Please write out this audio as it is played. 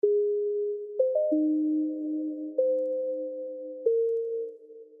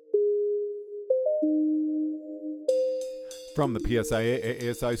From the PSIA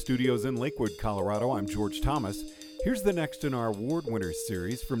ASI studios in Lakewood, Colorado, I'm George Thomas. Here's the next in our award winners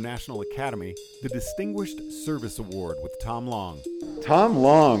series from National Academy, the Distinguished Service Award with Tom Long. Tom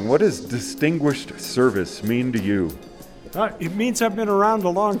Long, what does distinguished service mean to you? It means I've been around a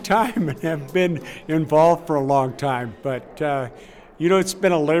long time and have been involved for a long time. But, it's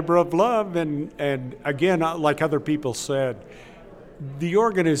been a labor of love. And again, like other people said, the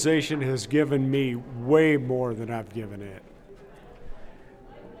organization has given me way more than I've given it.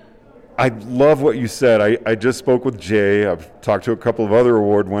 I love what you said. I just spoke with Jay. I've talked to a couple of other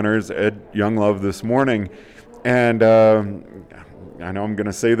award winners, Ed Younglove this morning. And I know I'm going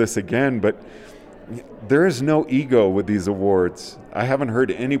to say this again, but there is no ego with these awards. I haven't heard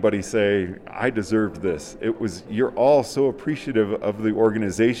anybody say, I deserved this. You're all so appreciative of the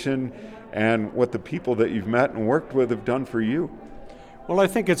organization and what the people that you've met and worked with have done for you. Well, I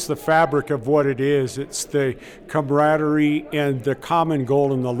think it's the fabric of what it is. It's the camaraderie and the common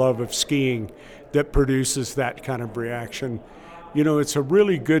goal and the love of skiing that produces that kind of reaction. It's a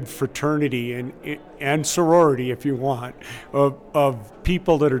really good fraternity and sorority, if you want, of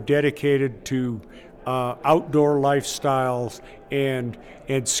people that are dedicated to outdoor lifestyles, and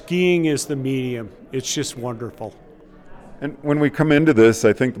skiing is the medium. It's just wonderful. And when we come into this,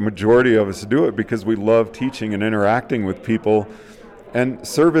 I think the majority of us do it because we love teaching and interacting with people. And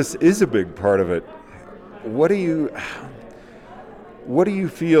service is a big part of it. What do you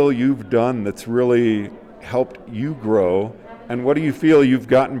feel you've done that's really helped you grow? And what do you feel you've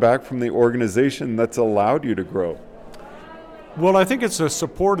gotten back from the organization that's allowed you to grow? Well, I think it's the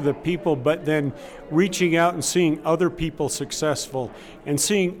support of the people, but then reaching out and seeing other people successful and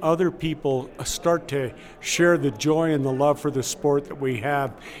seeing other people start to share the joy and the love for the sport that we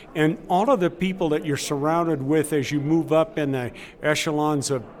have. And all of the people that you're surrounded with as you move up in the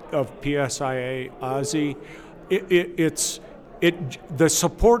echelons of PSIA Aussie, the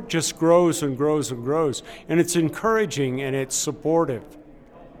support just grows and grows and grows. And it's encouraging and it's supportive.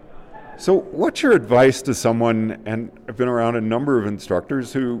 So what's your advice to someone, and I've been around a number of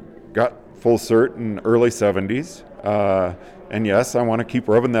instructors who got full cert in early 70s, and yes, I want to keep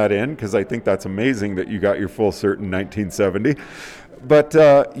rubbing that in because I think that's amazing that you got your full cert in 1970,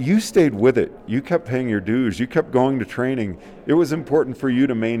 but you stayed with it. You kept paying your dues. You kept going to training. It was important for you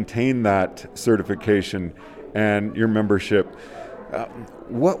to maintain that certification and your membership.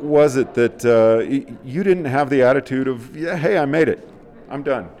 What was it that you didn't have the attitude of, yeah, hey, I made it, I'm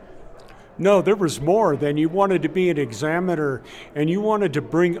done? No, there was more than you wanted to be an examiner, and you wanted to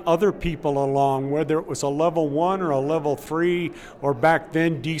bring other people along, whether it was a level 1 or a level 3, or back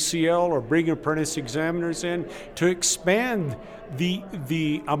then DCL, or bring apprentice examiners in to expand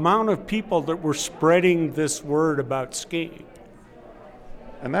the amount of people that were spreading this word about skiing.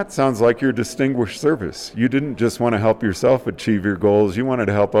 And that sounds like your distinguished service. You didn't just want to help yourself achieve your goals, you wanted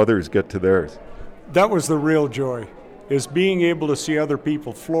to help others get to theirs. That was the real joy, is being able to see other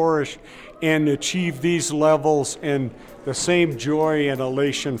people flourish and achieve these levels and the same joy and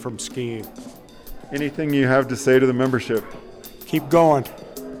elation from skiing. Anything you have to say to the membership? Keep going.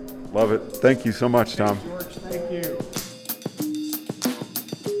 Love it. Thank you so much, Tom.